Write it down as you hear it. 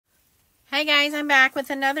Hi guys, I'm back with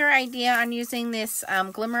another idea on using this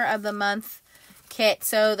Glimmer of the Month kit.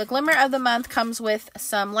 So the Glimmer of the Month comes with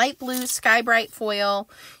some light blue Sky Bright foil.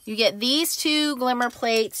 You get these two glimmer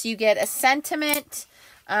plates. You get a sentiment,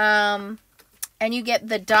 and you get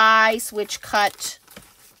the dies which cut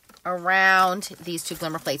around these two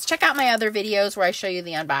glimmer plates. Check out my other videos where I show you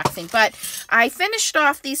the unboxing. But I finished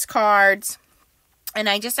off these cards, and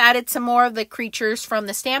I just added some more of the creatures from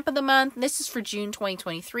the Stamp of the Month. This is for June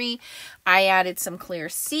 2023. I added some clear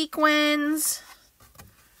sequins.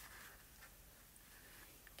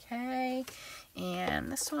 Okay. And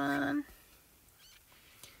this one.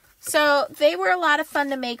 So they were a lot of fun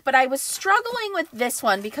to make, but I was struggling with this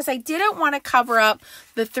one because I didn't want to cover up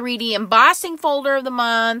the 3D embossing folder of the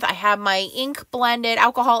month. I have my ink blended,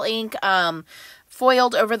 alcohol ink,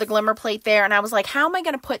 foiled over the glimmer plate there, and I was like, how am I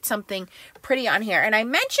going to put something pretty on here? And I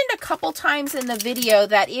mentioned a couple times in the video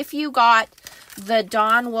that if you got the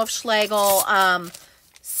Dawn Wolfschlegel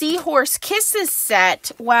Seahorse Kisses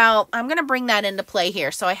set, well, I'm going to bring that into play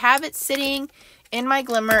here. So I have it sitting in my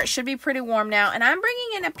glimmer. It should be pretty warm now, and I'm bringing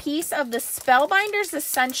in a piece of the Spellbinders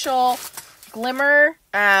Essential Glimmer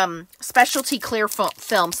specialty clear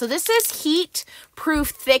film. So this is heat-proof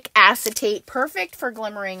thick acetate, perfect for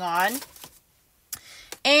glimmering on.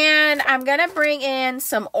 And I'm going to bring in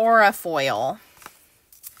some Aura foil.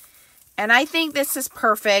 And I think this is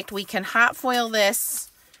perfect. We can hot foil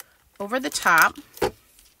this over the top.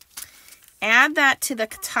 Add that to the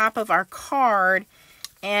top of our card.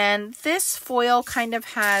 And this foil kind of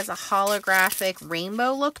has a holographic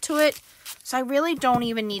rainbow look to it. So I really don't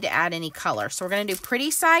even need to add any color. So we're going to do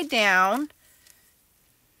pretty side down.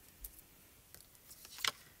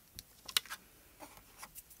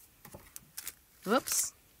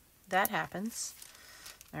 Whoops, that happens.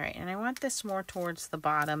 All right, and I want this more towards the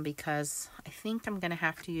bottom because I think I'm going to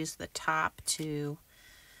have to use the top to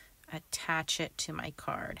attach it to my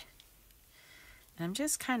card. And I'm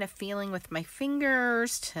just kind of feeling with my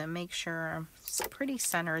fingers to make sure it's pretty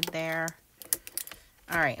centered there.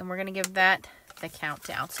 All right, and we're going to give that the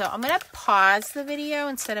countdown. So I'm going to pause the video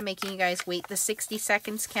instead of making you guys wait the 60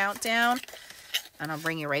 seconds countdown, and I'll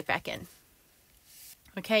bring you right back in.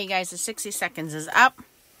 Okay, you guys, the 60 seconds is up.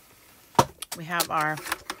 We have our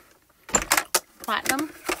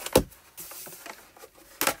platinum.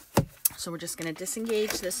 So we're just going to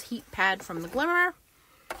disengage this heat pad from the glimmer.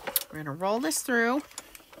 We're going to roll this through.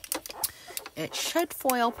 It should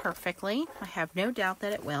foil perfectly. I have no doubt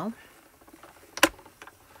that it will.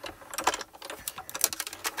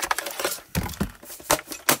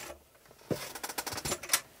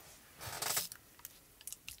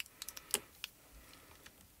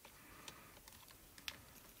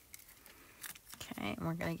 Okay, and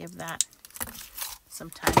we're going to give that some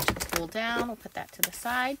time to cool down. We'll put that to the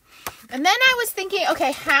side. And then I was thinking,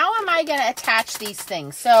 okay, how am I going to attach these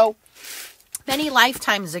things? So many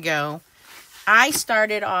lifetimes ago, I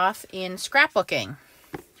started off in scrapbooking.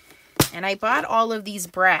 And I bought all of these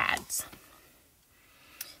brads.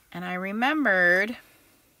 And I remembered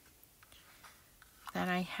that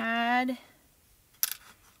I had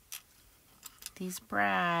these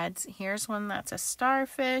brads. Here's one that's a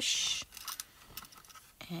starfish.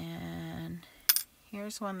 And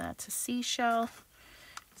here's one that's a seashell.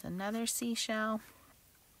 It's another seashell.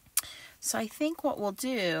 So I think what we'll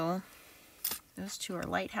do, those two are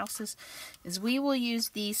lighthouses, is we will use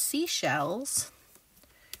these seashells,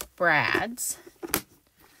 brads,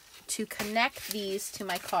 to connect these to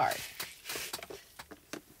my card.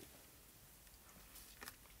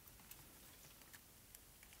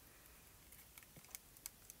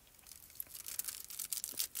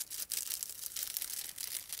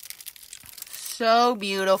 So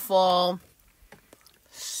beautiful,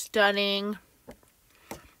 stunning.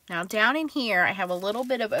 Now down in here, I have a little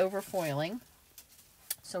bit of overfoiling.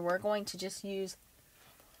 So we're going to just use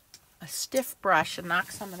a stiff brush and knock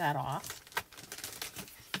some of that off.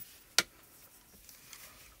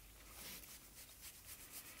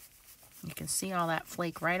 You can see all that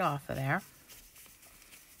flake right off of there.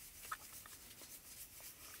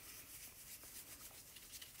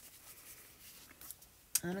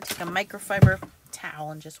 I'm going to take a microfiber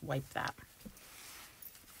towel and just wipe that.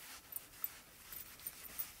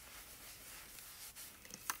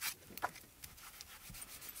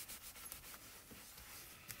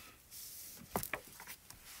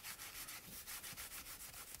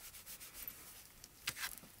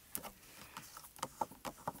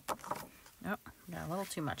 Oh, got a little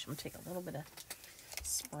too much. I'm going to take a little bit of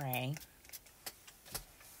spray.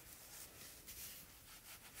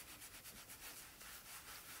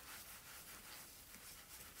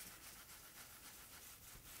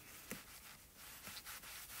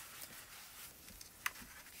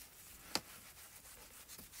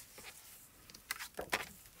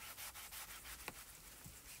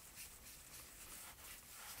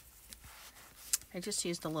 just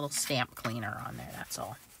used a little stamp cleaner on there, that's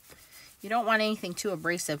all. You don't want anything too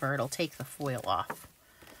abrasive or it'll take the foil off.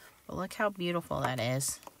 But look how beautiful that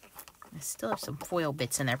is. I still have some foil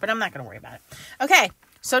bits in there, but I'm not going to worry about it. Okay,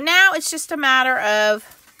 so now it's just a matter of,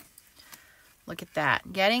 look at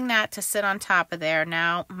that, getting that to sit on top of there.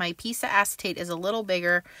 Now, my piece of acetate is a little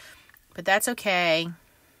bigger, but that's okay.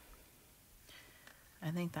 I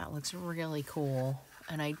think that looks really cool.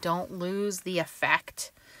 And I don't lose the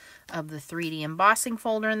effect of the 3D embossing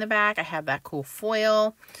folder in the back. I have that cool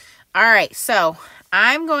foil. All right, so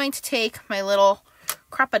I'm going to take my little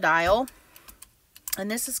crocodile, and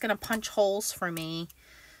this is going to punch holes for me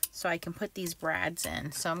so I can put these brads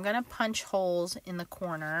in. So I'm going to punch holes in the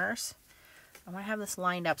corners. I want to have this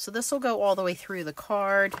lined up. So this will go all the way through the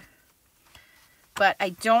card, but I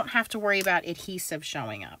don't have to worry about adhesive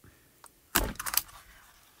showing up.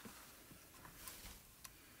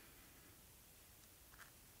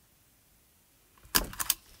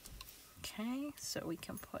 Okay, so we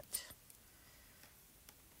can put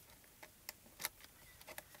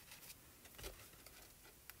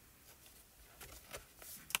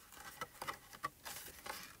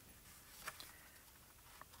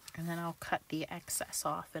and then I'll cut the excess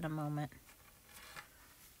off in a moment.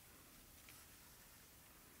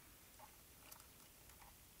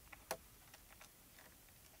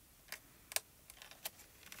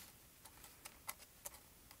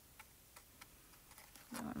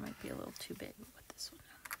 That one might be a little too big. We'll put this one on.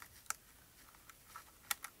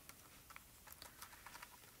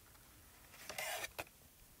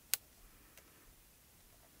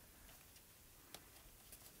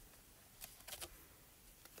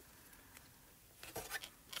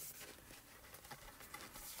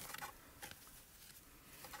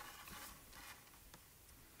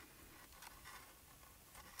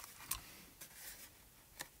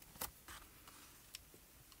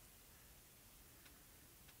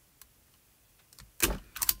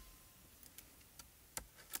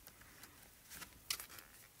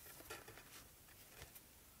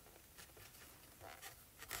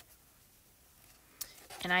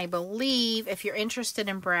 And I believe, if you're interested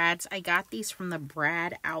in brads, I got these from the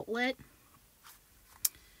Brad outlet.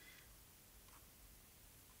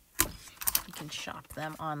 You can shop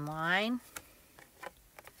them online.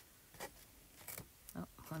 Oh,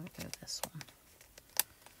 let me go this one.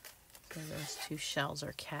 So those two shells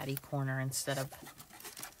are catty corner instead of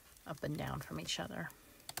up and down from each other.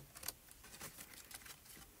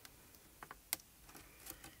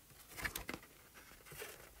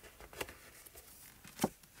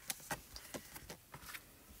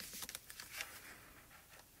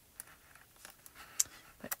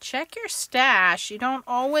 Check your stash. You don't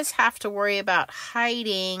always have to worry about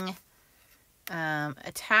hiding,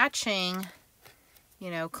 attaching,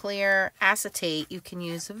 you know, clear acetate. You can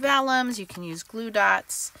use vellums, you can use glue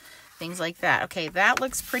dots, things like that. Okay, that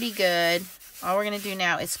looks pretty good. All we're going to do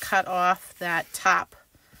now is cut off that top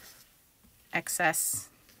excess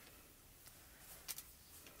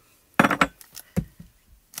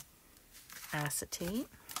acetate.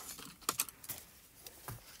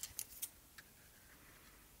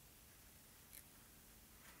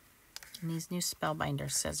 And these new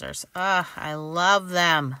Spellbinders scissors. I love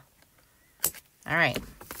them. All right,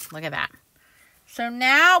 look at that. So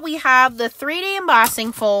now we have the 3D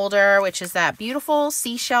embossing folder, which is that beautiful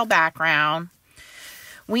seashell background.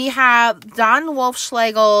 We have Don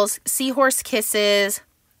Wolfschlegel's Seahorse Kisses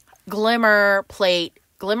Glimmer plate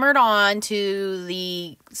glimmered on to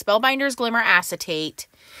the Spellbinders Glimmer acetate.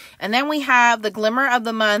 And then we have the Glimmer of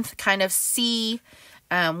the Month kind of sea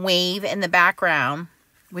wave in the background,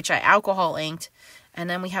 which I alcohol inked. And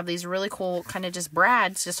then we have these really cool kind of just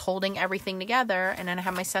brads just holding everything together. And then I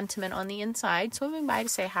have my sentiment on the inside, swimming by to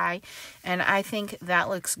say hi. And I think that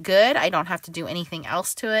looks good. I don't have to do anything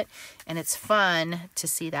else to it. And it's fun to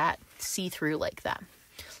see that see-through like that.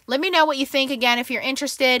 Let me know what you think. Again, if you're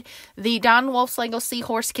interested, the Don Wolfschlegel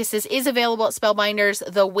Seahorse Kisses is available at Spellbinders.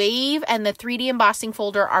 The Wave and the 3D embossing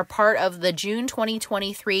folder are part of the June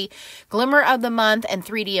 2023 Glimmer of the Month and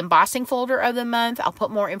 3D embossing folder of the month. I'll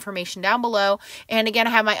put more information down below. And again, I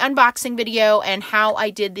have my unboxing video and how I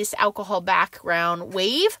did this alcohol background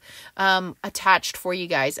wave attached for you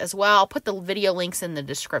guys as well. I'll put the video links in the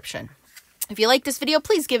description. If you like this video,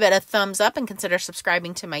 please give it a thumbs up and consider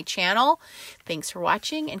subscribing to my channel. Thanks for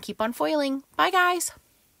watching and keep on foiling. Bye, guys.